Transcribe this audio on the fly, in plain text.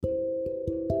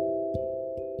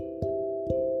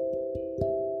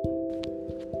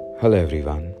Hello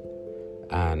everyone,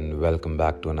 and welcome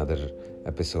back to another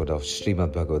episode of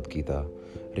Srimad Bhagavad Gita,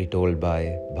 retold by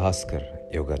Bhaskar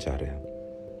Yogacharya.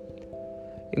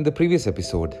 In the previous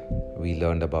episode, we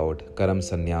learned about Karam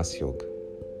Sannyas Yoga.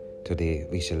 Today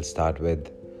we shall start with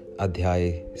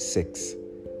Adhyay 6,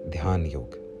 Dhyan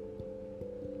Yoga.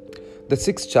 The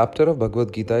sixth chapter of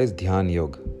Bhagavad Gita is Dhyan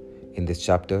Yoga. In this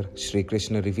chapter, Sri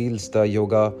Krishna reveals the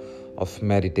yoga of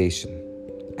meditation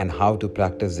and how to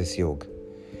practice this yoga.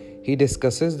 He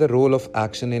discusses the role of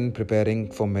action in preparing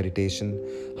for meditation,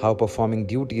 how performing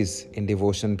duties in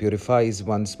devotion purifies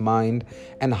one's mind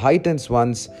and heightens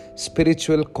one's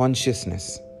spiritual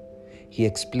consciousness. He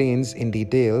explains in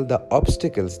detail the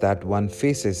obstacles that one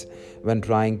faces when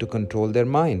trying to control their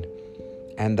mind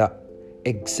and the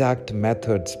exact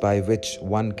methods by which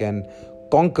one can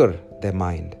conquer their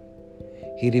mind.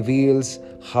 He reveals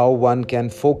how one can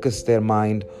focus their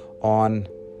mind on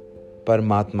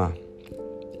Paramatma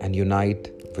and unite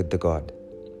with the God.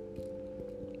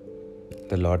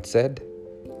 The Lord said,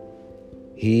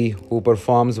 "He who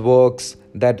performs works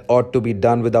that ought to be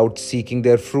done without seeking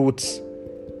their fruits,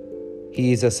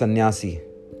 he is a sannyasi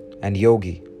and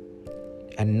yogi,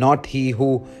 and not he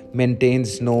who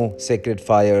maintains no sacred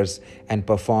fires and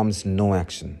performs no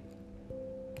action.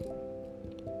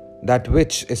 That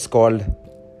which is called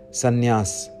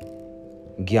sannyas,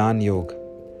 Gyan Yoga.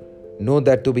 Know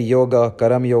that to be yoga,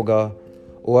 Karam Yoga,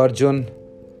 O Arjun,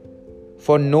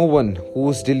 for no one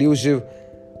whose delusive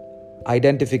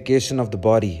identification of the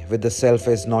body with the self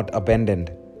is not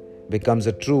abandoned becomes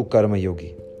a true Karma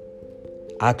Yogi.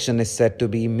 Action is said to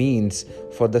be means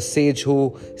for the sage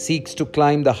who seeks to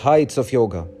climb the heights of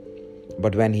yoga.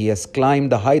 But when he has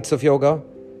climbed the heights of yoga,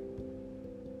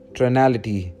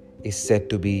 trinality is said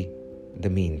to be the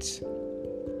means.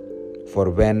 For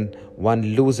when one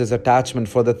loses attachment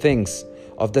for the things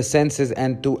of the senses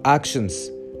and to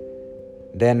actions,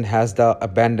 then has the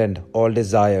abandoned all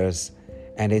desires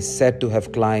and is said to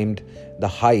have climbed the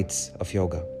heights of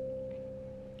yoga.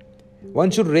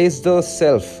 One should raise the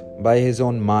self by his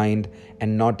own mind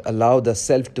and not allow the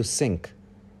self to sink.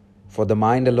 For the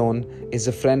mind alone is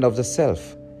a friend of the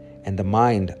self, and the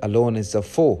mind alone is a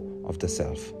foe of the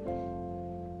self.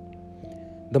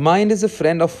 The mind is a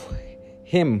friend of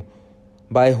him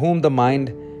by whom the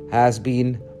mind has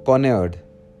been cornered.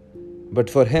 But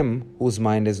for him whose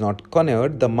mind is not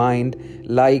cornered, the mind,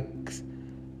 like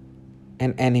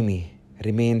an enemy,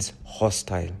 remains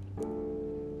hostile.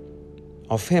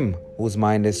 Of him whose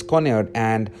mind is cornered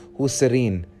and whose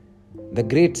serene, the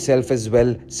great self is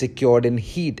well secured in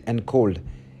heat and cold,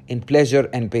 in pleasure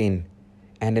and pain,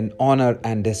 and in honor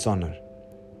and dishonor.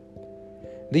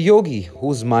 The yogi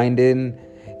whose mind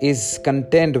is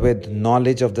content with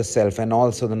knowledge of the self and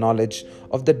also the knowledge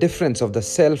of the difference of the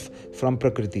self from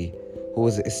Prakriti, who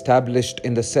is established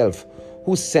in the self,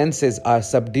 whose senses are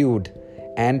subdued,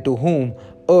 and to whom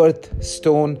earth,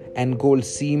 stone, and gold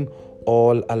seem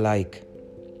all alike,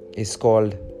 is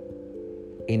called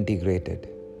integrated.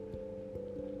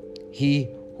 He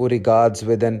who regards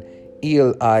with an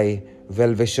eel eye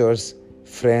well-wishers,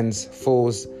 friends,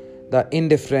 foes, the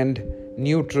indifferent,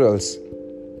 neutrals,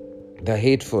 the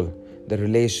hateful, the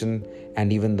relation,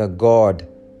 and even the God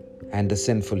and the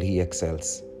sinful, he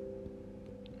excels.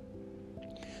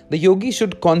 The yogi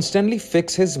should constantly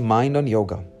fix his mind on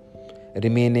yoga,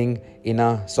 remaining in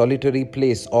a solitary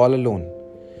place all alone,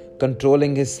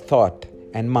 controlling his thought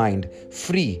and mind,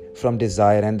 free from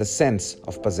desire and the sense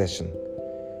of possession.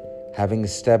 Having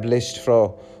established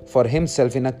for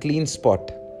himself in a clean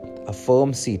spot, a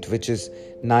firm seat which is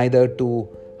neither too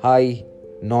high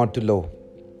nor too low,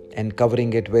 and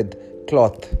covering it with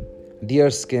cloth, deer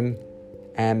skin,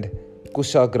 and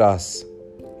kusha grass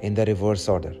in the reverse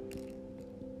order.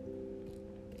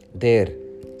 There,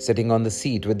 sitting on the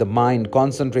seat with the mind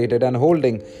concentrated and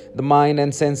holding the mind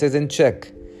and senses in check,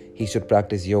 he should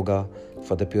practice yoga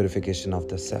for the purification of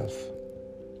the self.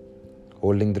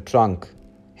 Holding the trunk,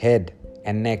 head,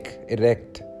 and neck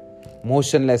erect,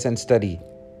 motionless and steady,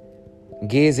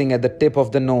 gazing at the tip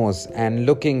of the nose and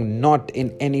looking not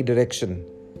in any direction,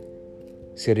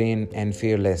 serene and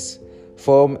fearless,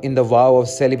 firm in the vow of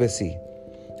celibacy,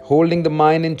 holding the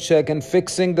mind in check and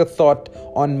fixing the thought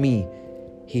on me,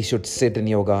 he should sit in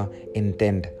yoga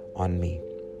intent on me.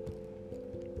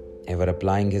 Ever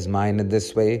applying his mind in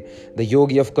this way, the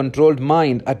yogi of controlled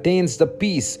mind attains the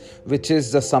peace which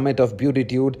is the summit of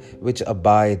beatitude which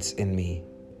abides in me.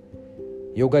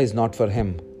 Yoga is not for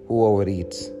him who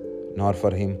overeats, nor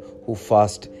for him who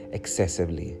fasts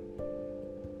excessively.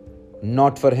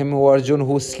 Not for him, O Arjun,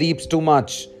 who sleeps too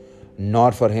much,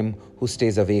 nor for him who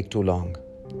stays awake too long.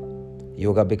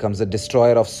 Yoga becomes a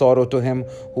destroyer of sorrow to him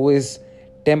who is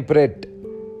temperate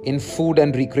in food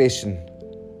and recreation,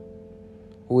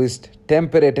 who is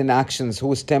temperate in actions,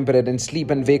 who is temperate in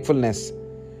sleep and wakefulness.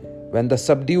 When the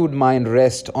subdued mind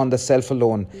rests on the self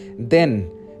alone,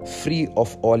 then, free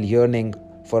of all yearning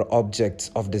for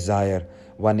objects of desire,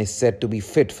 one is said to be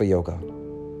fit for yoga.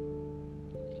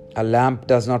 A lamp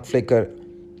does not flicker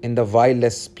in the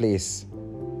wildest place.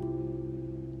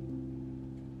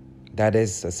 That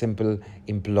is a simple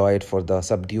employed for the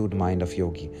subdued mind of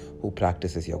yogi who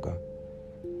practices yoga.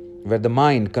 Where the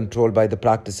mind, controlled by the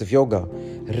practice of yoga,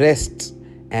 rests,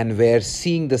 and where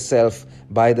seeing the self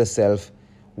by the self,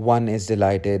 one is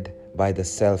delighted by the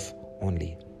self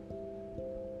only.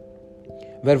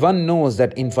 Where one knows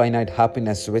that infinite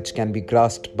happiness which can be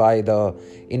grasped by the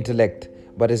intellect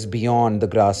but is beyond the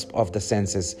grasp of the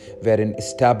senses, wherein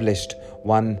established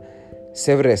one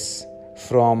severes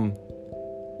from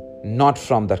not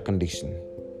from that condition,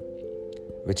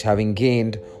 which having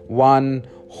gained, one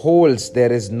holds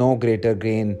there is no greater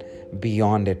gain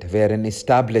beyond it, wherein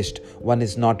established one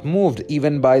is not moved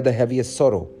even by the heaviest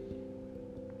sorrow.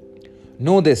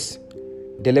 Know this,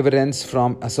 deliverance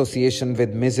from association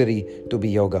with misery to be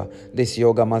yoga. This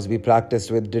yoga must be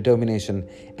practiced with determination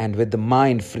and with the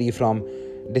mind free from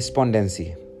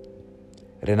despondency,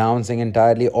 renouncing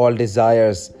entirely all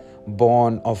desires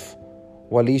born of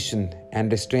volition and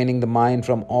restraining the mind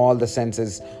from all the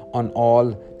senses on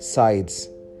all sides.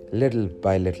 Little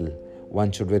by little,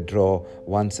 one should withdraw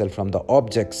oneself from the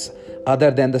objects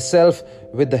other than the self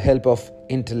with the help of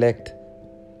intellect,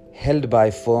 held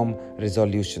by firm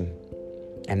resolution.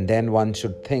 And then one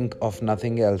should think of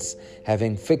nothing else,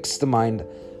 having fixed the mind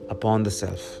upon the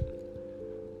self.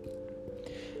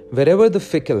 Wherever the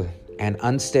fickle and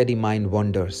unsteady mind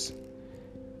wanders,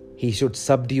 he should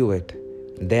subdue it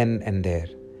then and there,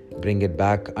 bring it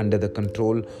back under the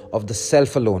control of the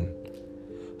self alone.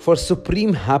 For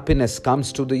supreme happiness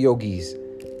comes to the yogis,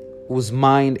 whose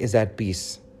mind is at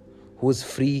peace, who is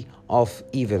free of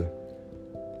evil,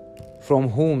 from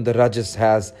whom the Rajas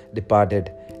has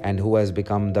departed and who has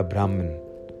become the Brahman.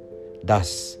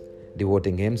 Thus,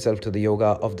 devoting himself to the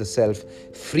yoga of the self,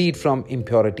 freed from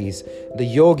impurities, the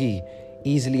yogi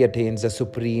easily attains the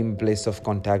supreme bliss of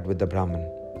contact with the Brahman.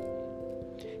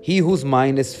 He whose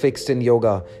mind is fixed in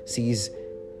yoga sees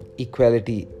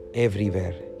equality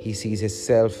everywhere. He sees his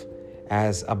self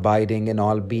as abiding in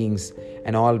all beings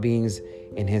and all beings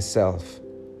in his self.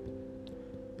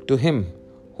 To him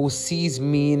who sees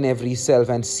me in every self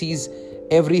and sees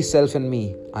every self in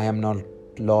me, I am not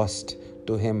lost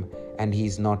to him and he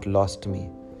is not lost to me.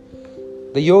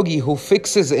 The yogi who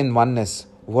fixes in oneness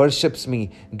worships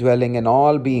me, dwelling in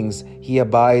all beings. He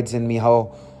abides in me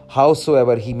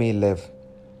howsoever he may live.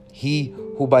 He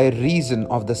who by reason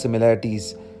of the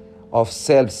similarities of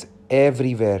selves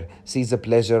everywhere sees a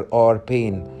pleasure or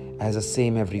pain as the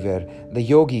same everywhere. The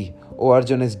yogi, O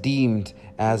Arjuna, is deemed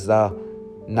as the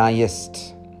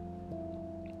nighest.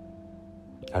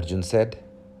 Arjuna said,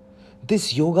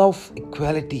 this yoga of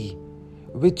equality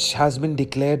which has been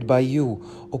declared by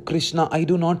you, O Krishna, I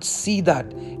do not see that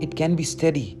it can be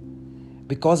steady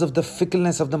because of the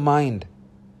fickleness of the mind.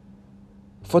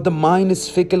 For the mind is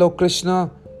fickle, O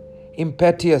Krishna,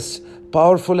 impetuous,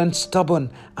 powerful and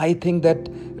stubborn. I think that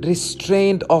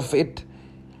restraint of it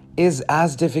is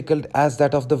as difficult as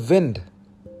that of the wind.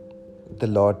 The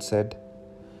Lord said,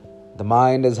 the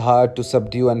mind is hard to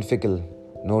subdue and fickle,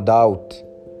 no doubt.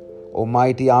 O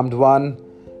mighty armed one,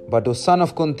 but O son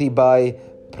of Kunti, by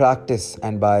practice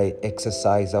and by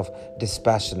exercise of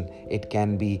dispassion, it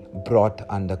can be brought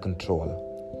under control.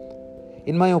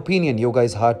 In my opinion, yoga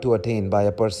is hard to attain by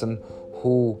a person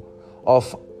who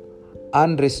of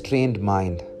unrestrained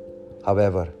mind.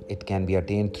 However, it can be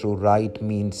attained through right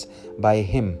means by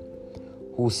him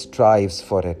who strives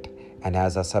for it and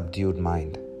has a subdued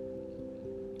mind.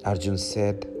 Arjuna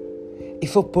said,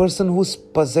 if a person who is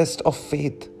possessed of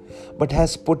faith but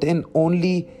has put in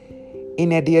only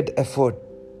inadequate effort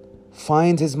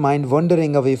finds his mind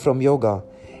wandering away from yoga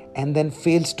and then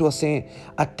fails to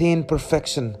attain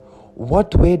perfection,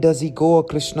 what way does he go, O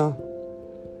Krishna?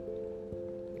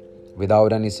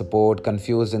 Without any support,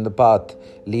 confused in the path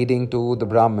leading to the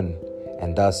Brahman,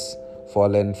 and thus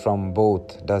fallen from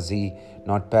both, does he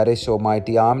not perish, O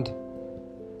mighty armed,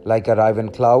 like a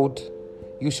raven cloud?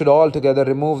 You should altogether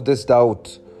remove this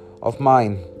doubt of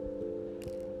mine,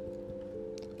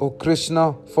 O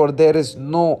Krishna, for there is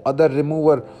no other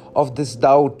remover of this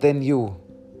doubt than you.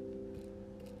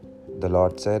 The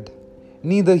Lord said,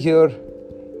 neither here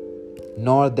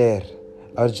nor there,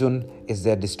 Arjuna, is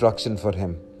there destruction for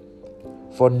him.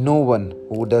 For no one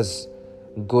who does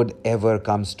good ever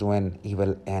comes to an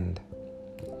evil end.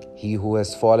 He who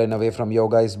has fallen away from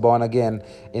yoga is born again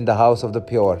in the house of the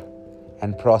pure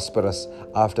and prosperous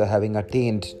after having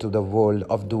attained to the world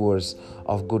of doers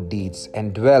of good deeds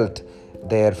and dwelt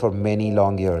there for many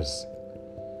long years.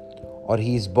 Or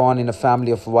he is born in a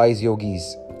family of wise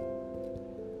yogis.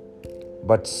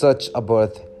 But such a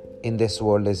birth in this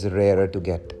world is rarer to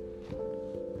get.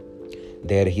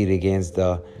 There he regains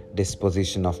the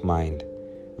disposition of mind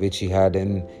which he had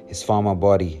in his former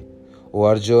body, O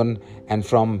Arjun, and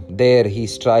from there he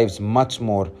strives much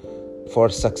more for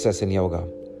success in yoga.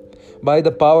 By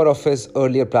the power of his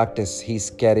earlier practice, he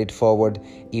is carried forward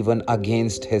even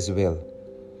against his will.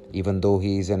 Even though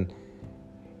he is in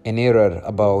error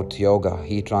about yoga,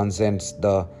 he transcends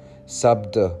the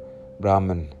Sabda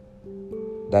Brahman,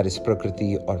 that is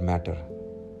Prakriti or matter.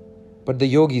 But the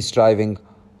yogi, striving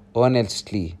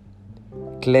earnestly,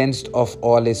 cleansed of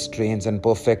all his strains and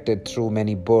perfected through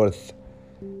many births,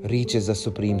 reaches a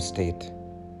supreme state,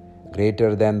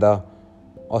 greater than the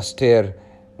austere,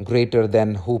 greater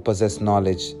than who possess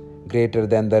knowledge, greater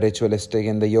than the ritualistic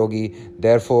and the yogi.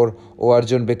 Therefore, O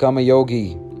Arjun, become a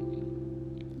yogi.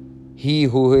 He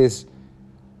who is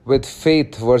with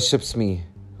faith worships me,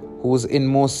 whose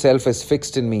inmost self is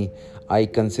fixed in me, I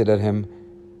consider him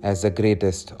as the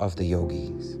greatest of the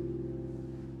yogis.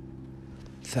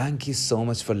 Thank you so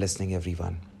much for listening,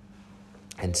 everyone,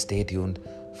 and stay tuned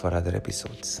for other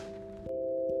episodes.